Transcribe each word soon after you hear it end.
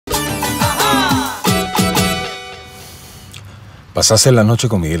¿Pasaste la noche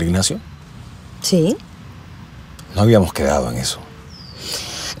con Miguel Ignacio? Sí. No habíamos quedado en eso.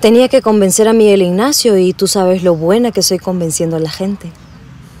 Tenía que convencer a Miguel Ignacio y tú sabes lo buena que soy convenciendo a la gente.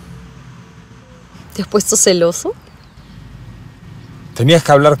 ¿Te has puesto celoso? Tenías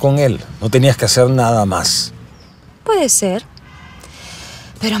que hablar con él, no tenías que hacer nada más. Puede ser.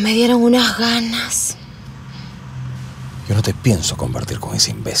 Pero me dieron unas ganas. Yo no te pienso compartir con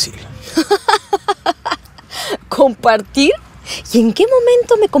ese imbécil. ¿Compartir? ¿Y en qué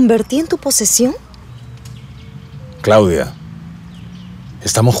momento me convertí en tu posesión? Claudia,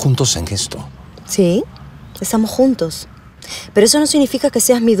 estamos juntos en esto. Sí, estamos juntos. Pero eso no significa que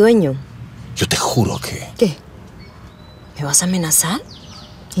seas mi dueño. Yo te juro que... ¿Qué? ¿Me vas a amenazar?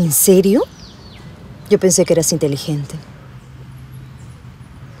 ¿En serio? Yo pensé que eras inteligente.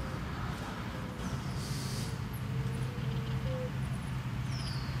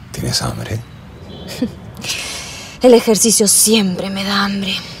 ¿Tienes hambre? El ejercicio siempre me da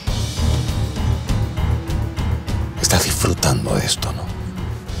hambre. Estás disfrutando de esto, ¿no?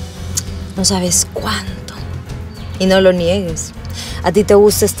 No sabes cuánto. Y no lo niegues. ¿A ti te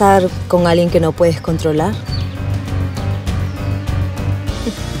gusta estar con alguien que no puedes controlar?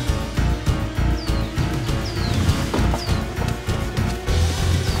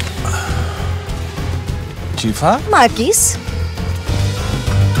 ¿Chifa? Maquis.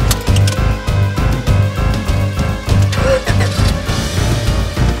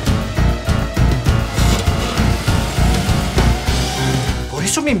 ¿Por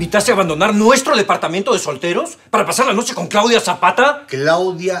eso me invitaste a abandonar nuestro departamento de solteros? ¿Para pasar la noche con Claudia Zapata?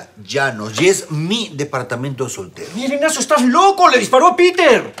 Claudia Llanos, y es mi departamento de solteros. Mira, Ignacio, estás loco. Le disparó a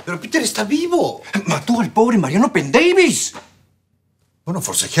Peter. Pero Peter está vivo. Mató al pobre Mariano Pendavis. Bueno,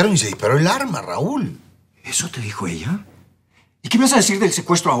 forcejearon y se disparó el arma, Raúl. ¿Eso te dijo ella? ¿Y qué vas a decir del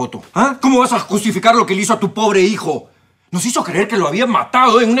secuestro a Otto? ¿Ah? ¿Cómo vas a justificar lo que le hizo a tu pobre hijo? Nos hizo creer que lo había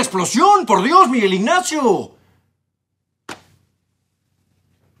matado en una explosión. ¡Por Dios, Miguel Ignacio!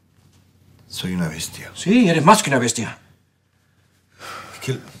 Soy una bestia. Sí, eres más que una bestia. Es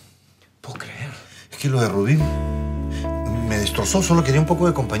que... ¿Puedo creer? Es que lo de Rubí me destrozó. Solo quería un poco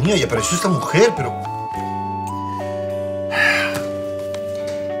de compañía y apareció esta mujer, pero...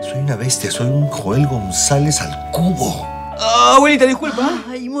 Soy una bestia. Soy un Joel González al cubo. Abuelita, disculpa.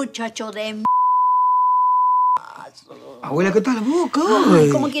 Ay, muchacho de m... Abuela, ¿qué tal la boca? Ay,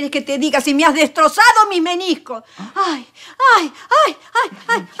 ¿cómo quieres que te diga si me has destrozado mis meniscos? Ay, ay, ay, ay,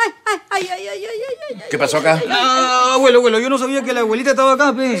 ay, ay, ay, ay, ay, ay, ay. ¿Qué pasó acá? Abuelo, yo no sabía que la abuelita estaba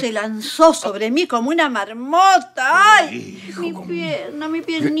acá, pe. Se lanzó sobre mí como una marmota. Ay, mi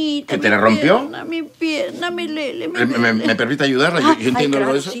piernita. ¿Que te la rompió? Mi pierna, mi lele, ¿Me permite ayudarla? Yo entiendo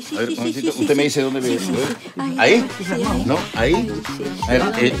algo de eso. Sí, A ver, sí, un momentito. sí, Usted me sí, dice dónde sí, me... sí, sí. Ay, ¿Ahí? sí, ¿No? ¿Ahí? A ver,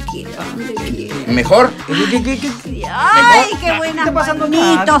 ¿Dónde quiero? ¿mejor? Ay, qué buenas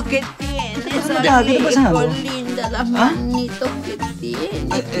manitos que tienes. ¿Qué está pasando? Lindas las manitos que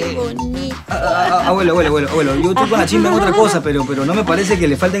tienes. Qué bonito. Abuelo, yo estoy con la chimba en otra cosa, pero no me parece que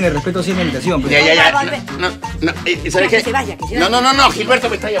le falten el respeto así en la invitación. Pero... Ya. No, ¿sabes qué? Que se vaya, que se vaya. No, Gilberto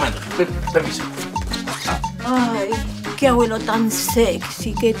me está llamando. Permiso. Ay, qué abuelo tan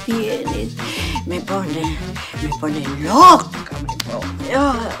sexy que tienes. Me pone loca, me pone.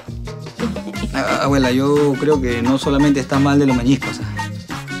 Ay. Abuela, yo creo que no solamente está mal de los meñiscos.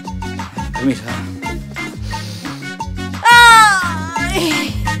 Permiso.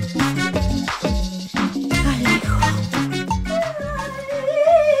 Ay. Alejo.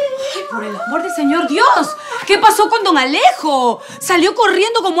 Ay, por el amor del Señor Dios. ¿Qué pasó con don Alejo? Salió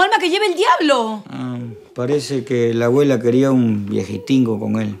corriendo como alma que lleva el diablo. Parece que la abuela quería un viejitingo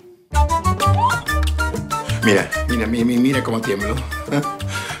con él. Mira cómo tiemblo.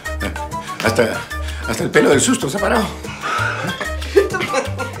 Hasta el pelo del susto se ha parado.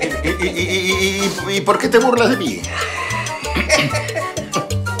 ¿Y por qué te burlas de mí?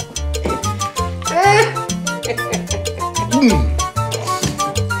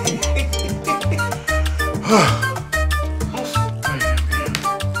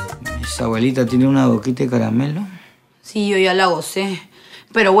 Esa abuelita tiene una boquita de caramelo. Sí, yo ya la gocé.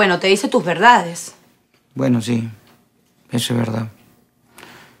 Pero bueno, te dice tus verdades. Bueno, sí. Eso es verdad.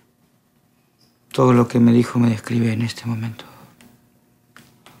 Todo lo que me dijo me describe en este momento.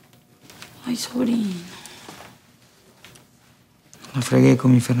 Ay, sobrino. La fregué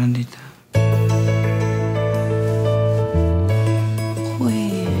con mi Fernandita.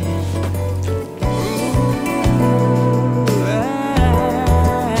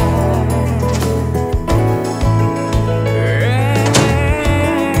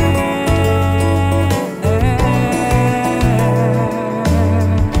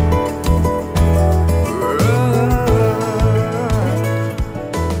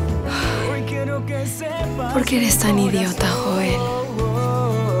 qué eres tan idiota, Joel?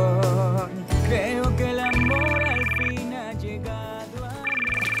 Creo que el amor al fin ha llegado a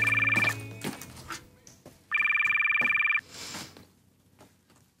mí.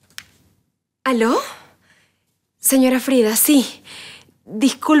 ¿Aló? Señora Frida, sí.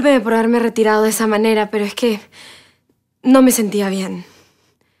 Discúlpeme por haberme retirado de esa manera, pero es que no me sentía bien.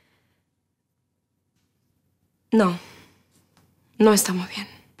 No estamos bien.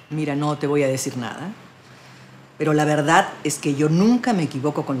 Mira, no te voy a decir nada, pero la verdad es que yo nunca me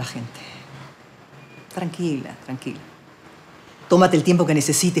equivoco con la gente. Tranquila, tranquila. Tómate el tiempo que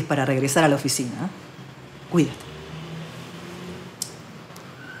necesites para regresar a la oficina, ¿eh? Cuídate.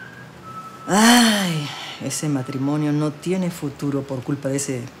 Ay, ese matrimonio no tiene futuro por culpa de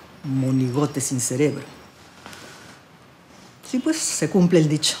ese monigote sin cerebro. Sí, pues se cumple el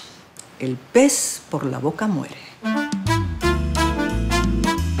dicho. El pez por la boca muere.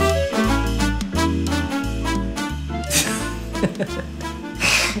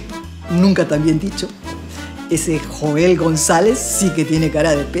 Nunca tan bien dicho. Ese Joel González sí que tiene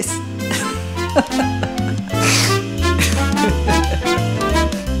cara de pez.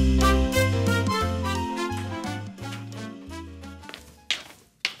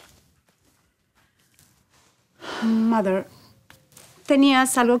 Mother,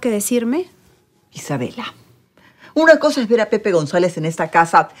 ¿tenías algo que decirme? Isabela, una cosa es ver a Pepe González en esta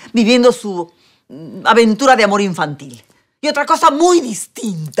casa viviendo su aventura de amor infantil. Y otra cosa muy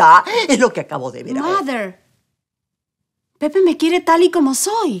distinta es lo que acabo de ver. Mother, Pepe me quiere tal y como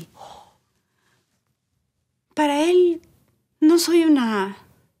soy. Para él no soy una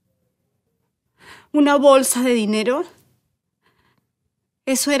bolsa de dinero.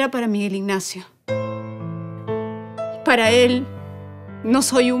 Eso era para Miguel Ignacio. Para él no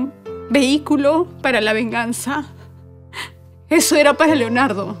soy un vehículo para la venganza. Eso era para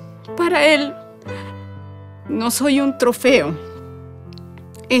Leonardo. Para él no soy un trofeo.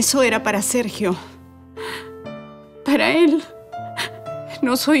 Eso era para Sergio. Para él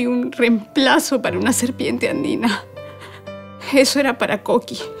no soy un reemplazo para una serpiente andina. Eso era para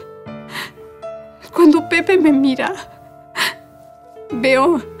Coqui. Cuando Pepe me mira,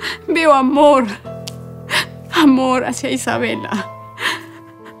 veo amor. Amor hacia Isabela.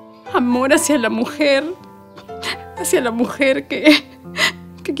 Amor hacia la mujer. Hacia la mujer que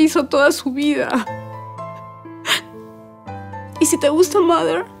quiso toda su vida. Y si te gusta,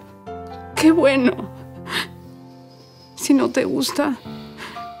 Mother, qué bueno. Si no te gusta,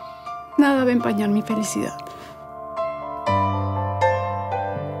 nada va a empañar mi felicidad.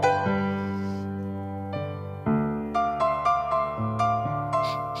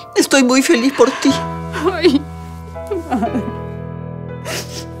 Estoy muy feliz por ti. Ay, madre.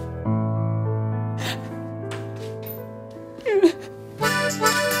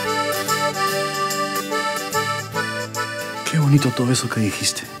 Qué bonito todo eso que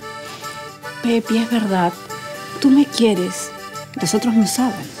dijiste. Pepi, es verdad. Tú me quieres. Los otros no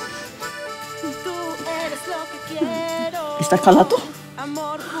saben. ¿Estás calato?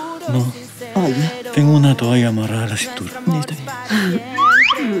 No. Ay, Tengo una toalla amarrada a la cintura. está bien.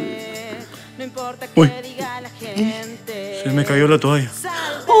 Uy. Se me cayó la toalla.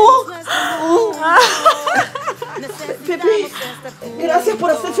 Pepe, gracias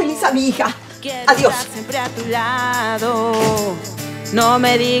por hacer feliz a mi hija. Adiós. Siempre a tu lado. No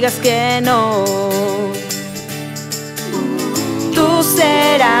me digas que no. Tú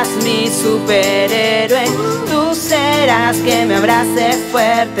serás mi superhéroe. Tú serás que me abrace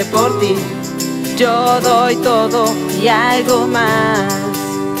fuerte por ti. Yo doy todo y algo más.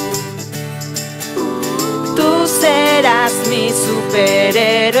 Tú serás mi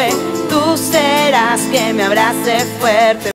superhéroe. Tú serás que me abrace fuerte.